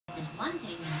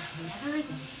Never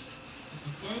resist.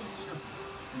 Good deal.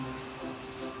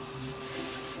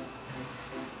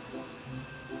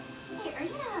 Hey, are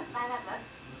you gonna buy that book?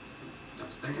 I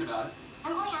was thinking about it.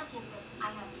 I'm only asking because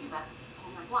I have 2 books and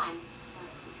you have 1, so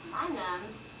if we combine them,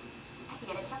 I could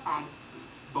get a tote bag.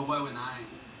 But why wouldn't I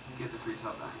get the free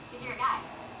tote bag? Because you're a guy.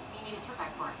 What do you need a tote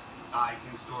bag for? I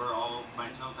can store all my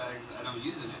tote bags I don't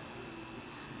use in it.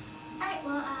 Alright,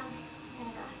 well, I'm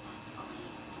gonna go ask that old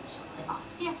lady. She'll play ball.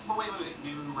 See ya. But wait.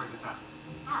 Maybe we can break this out.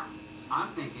 How?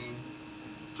 I'm thinking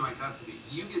joint custody.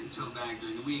 You get the tote bag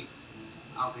during the week.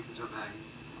 I'll take the tote bag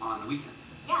on the weekends.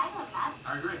 Yeah, I can look at that.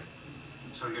 All right, great.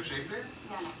 Shall we go Shakespeare?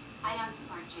 No. I don't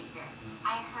support Shakespeare.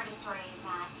 I heard a story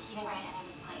that he didn't write any of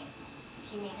his plays.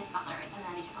 He made his butler, and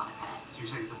then he took all the credit. So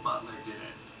you're saying the butler did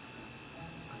it?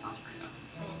 That sounds pretty dumb.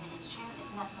 But if it is true,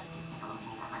 it's not the most despicable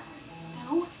thing I've ever heard.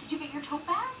 So, did you get your tote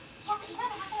bag? Yeah, but you know,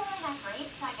 it hasn't really that great,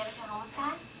 so I get it to a homeless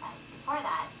guy. But before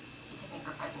that, he took me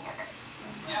for frozen yogurt.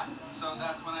 Yeah, so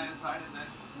that's when I decided that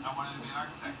I wanted to be an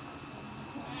architect.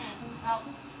 Well,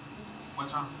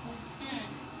 What's wrong?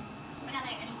 but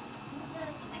nothing. It just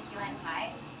really tastes like key lime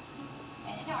pie.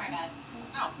 Don't worry about it.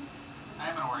 No, I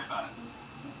ain't gonna worry about it.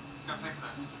 Let's go fix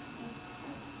this.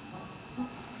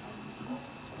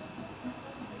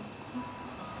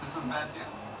 This one's bad too.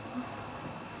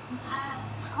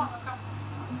 Come on, let's go.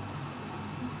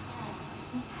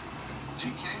 Are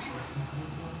you kidding me?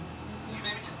 Do you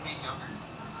maybe just hate yogurt?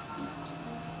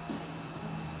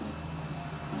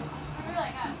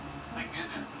 Really good. Thank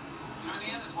goodness. You know, in the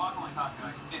end, this walk only cost me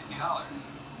like $50.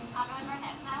 I'll go with worth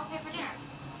it. I will pay for dinner.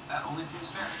 That only seems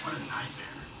fair. What a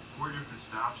nightmare. 4 different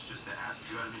stops just to ask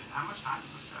you. I mean, how much time does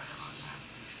this guy have on his hands?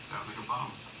 Sounds like a bum.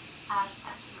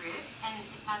 That's rude, and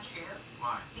it's not true.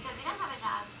 Why? Because he does have a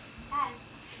job. Guys,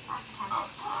 he's an architect.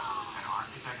 Oh, an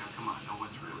architect? Oh, come on, no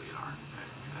one's really an architect.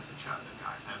 I mean, that's a job that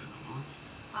guys have in the movies.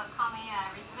 Well, call me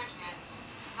Reese Witherspoon.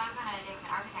 If I'm going on a date with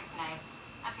an architect tonight,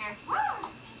 up here. Woo!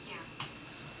 Thank you.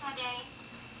 Hi, Danny.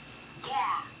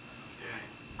 Yeah. Okay.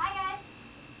 Hi, guys.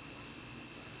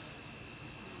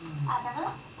 Beverly?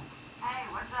 Hey,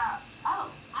 what's up? Oh,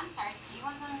 I'm sorry. Do you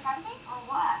want some privacy? Or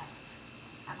what?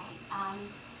 Okay,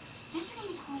 yesterday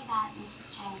you told me that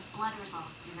Mrs. Chang's blood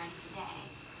results would be ready today,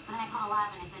 but then I called a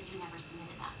lab and it said you never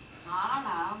submitted them. I don't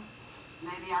know.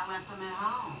 Maybe I left them at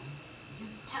home.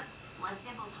 You took blood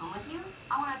samples home with you?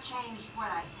 I want to change what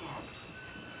I said.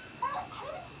 Have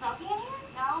you been smoking in here?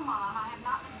 No, Mom, I have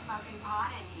not been smoking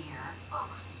pot in here. Oh,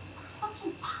 of course you've been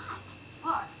smoking pot.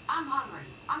 Look, I'm hungry.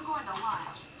 I'm going to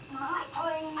lunch.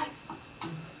 Please.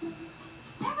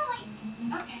 Beverly!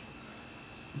 Okay.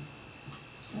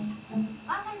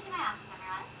 Welcome to my office,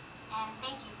 everyone. And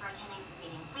thank you for attending this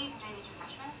meeting. Please enjoy these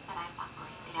refreshments that I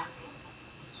thoughtfully laid out for you.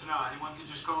 So now anyone can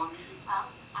just call a meeting? Well,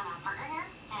 I'm a partner here,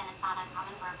 and it's not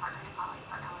uncommon for a partner to call a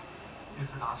partner when...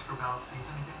 Is it Oscar ballot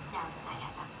season again? No, not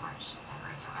yet. That's March.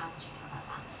 February. Don't know what you know about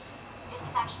that. This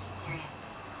is actually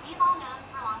serious. We've all known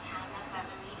for a long time that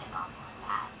Beverly is awful and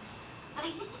bad. But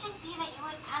it used to just be that you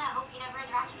would kind of hope you never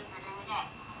interacted with her during the day.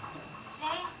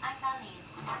 Today, I found these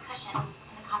under a cushion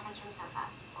in the conference room sofa.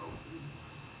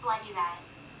 Blood, you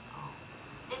guys.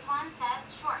 This one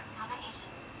says short, comma Asian.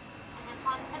 And this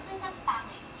one simply says fat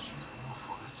lady. She's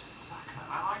awful. Let's just suck her.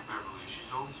 I like Beverly.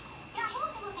 She's old school. You know, I hate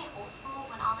when people say old school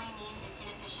when all they mean is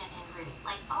inefficient and rude.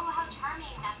 Like, oh, how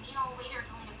charming, that mean old waiter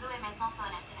told me to put away my cell phone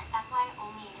at dinner. That's why I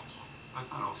only eat at Chance. That's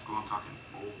not old school. I'm talking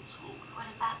old school. What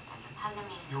is that? How's no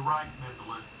meaning? You're right,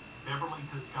 Mandolin. Beverly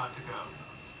has got to go.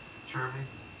 Jeremy,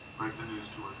 break the news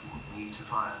to her. Need to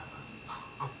fire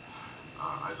her.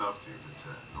 I'd love to, but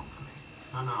not for me.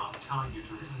 No, I'm telling you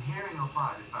to. Listen, hearing you're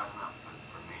fired is bad enough, but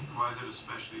for me, Why is it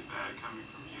especially bad coming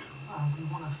from you? well, we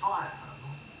want to fire her,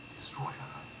 not destroy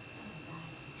her.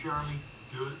 Jeremy,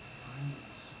 good.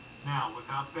 Now,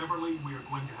 without Beverly, we are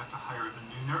going to have to hire a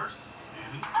new nurse.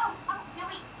 Annie? Oh, no,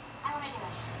 wait. I want to do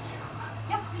it.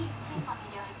 No, please let me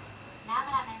do it. Now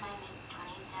that I'm in my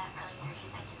mid-20s to early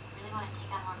 30s, I just really want to take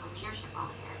on more of a leadership role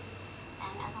here.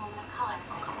 And as a woman of color,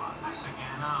 Oh, come on, this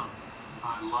again. No.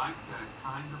 I like that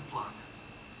kind of pluck.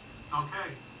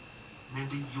 Okay.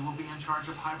 Mindy, you will be in charge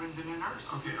of hiring the new nurse.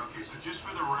 Okay, so just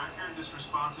for the record, this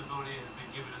responsibility has been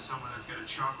given to someone that's got a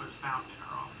chocolate fountain in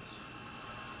her office.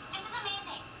 this is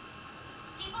amazing.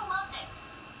 People love this.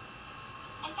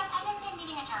 And guys, I didn't say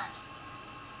meeting adjourned.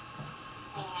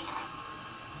 Meeting adjourned.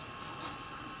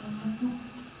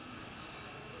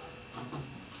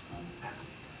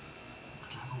 Beverly,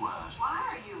 could I have a word? Why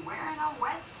are you wearing a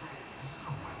wetsuit? This isn't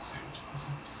a wetsuit. This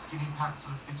is skinny pants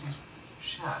and a fitted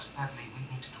shirt. Beverly, we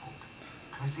need to talk.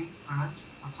 Can I see for a moment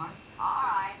outside? All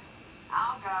right,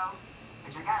 I'll go.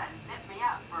 But you gotta zip me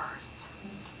up first.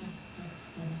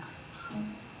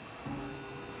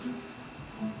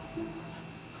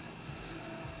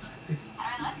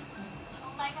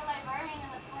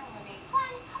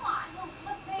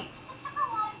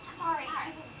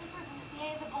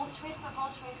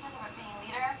 choices or being a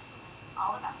leader is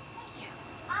all about. Thank you.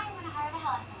 I'm gonna hire the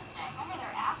hell out of someone today. Hire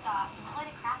their ass off. Employ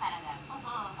the crap out of them.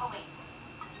 Oh wait,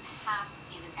 you have to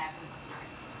see this guy for the bookstore.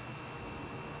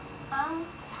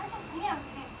 It's hard to see him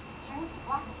through these strings of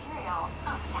black material.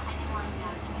 Oh yeah, I didn't want him to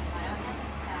know I was taking a photo of him,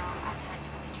 so I kind of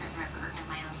took a picture through a curtain of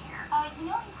my own hair.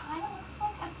 You know, he kind of looks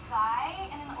like a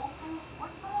guy in an old-timey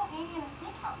sports photo hanging in a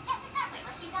steakhouse. Yes, exactly.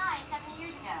 Like he died 70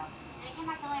 years ago, and he came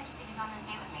back to life just so he could go on this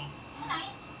date with me.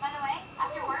 Tonight, by the way,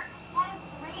 after work. That is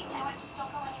great. You know what? Just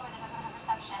don't go anywhere that doesn't have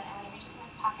reception. And when he reaches in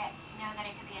his pocket, Know that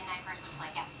it could be a knife or a switchblade.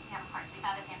 Yes, yeah, of course. We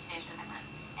saw this in today's show segment.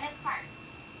 And it's smart.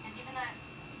 Because even though...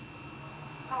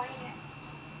 Oh, what are you doing?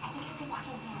 I think I see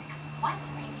Walking Phoenix. What?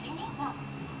 Are you kidding me? No.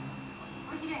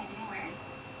 What is he doing? Is he being weird?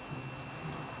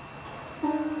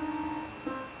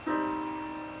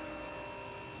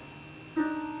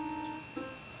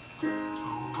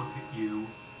 Oh, look at you.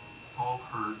 All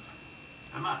hurt.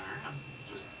 I'm not hurt. I'm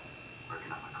just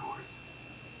working out my chords.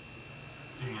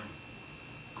 Dan,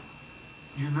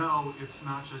 you know it's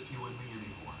not just you and me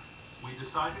anymore. We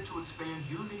decided to expand.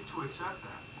 You need to accept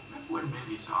that. Remember when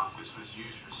Mindy's office was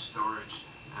used for storage?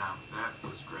 Now, that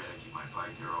was great. I keep my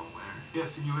bike there all winter.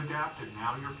 Yes, and you adapted.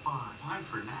 Now you're fine. Fine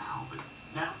for now, but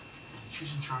now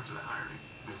she's in charge of the hiring.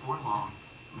 Before long,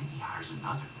 Mindy hires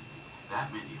another Mindy.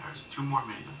 That Mindy hires two more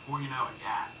Mindys. And before you know it,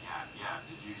 yeah.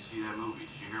 Did you see that movie?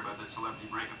 Did you hear about that celebrity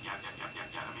breakup? Yeah.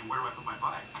 I mean, where do I put my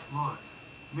bike? Look,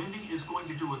 Mindy is going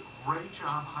to do a great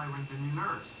job hiring the new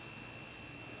nurse.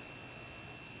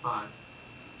 But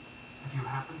if you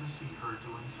happen to see her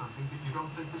doing something that you don't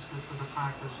think is good for the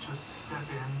practice, just step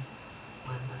in,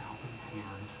 lend a helping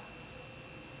hand.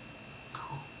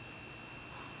 Cool.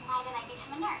 Why did I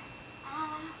become a nurse?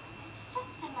 It's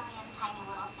just a million tiny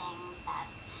little things that,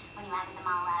 when you added them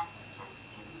all up,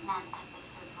 just meant that this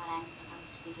is what I'm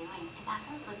supposed to be doing. Is that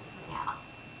from Sleepless in Seattle?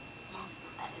 Yes,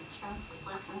 that is from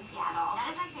Sleepless in Seattle.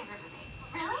 That is my favorite movie.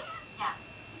 Really? Yes.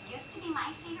 It used to be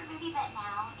my favorite movie, but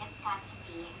now it's got to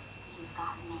be You've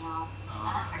Got Mail.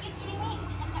 Are you kidding me?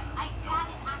 I'm sorry. That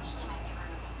is actually my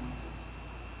favorite movie.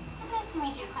 So nice to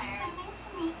meet you, Claire. So nice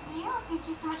to meet you. Thank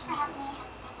you so much for having me,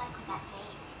 and good luck with that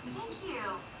date. Thank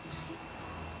you.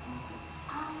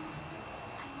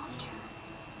 I loved her.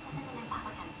 Send in the next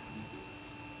applicant.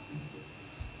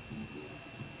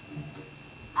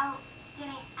 Oh,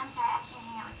 Danny, I'm sorry. I can't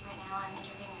hang out with you right now. I'm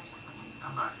interviewing nurse applicants.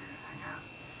 I'm not here to hang out.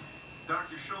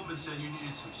 Dr. Schulman said you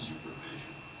needed some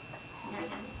supervision. No, I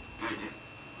didn't. Yeah, I did.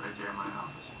 Right there in my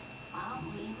office. Well,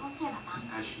 we will see about that.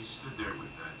 As she stood there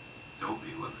with that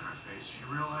dopey look on her face, she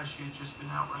realized she had just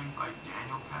been outranked by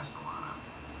Daniel Castellano.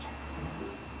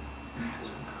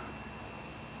 Handsome dog.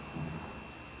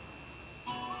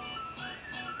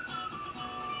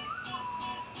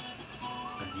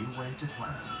 A new way to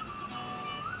plan.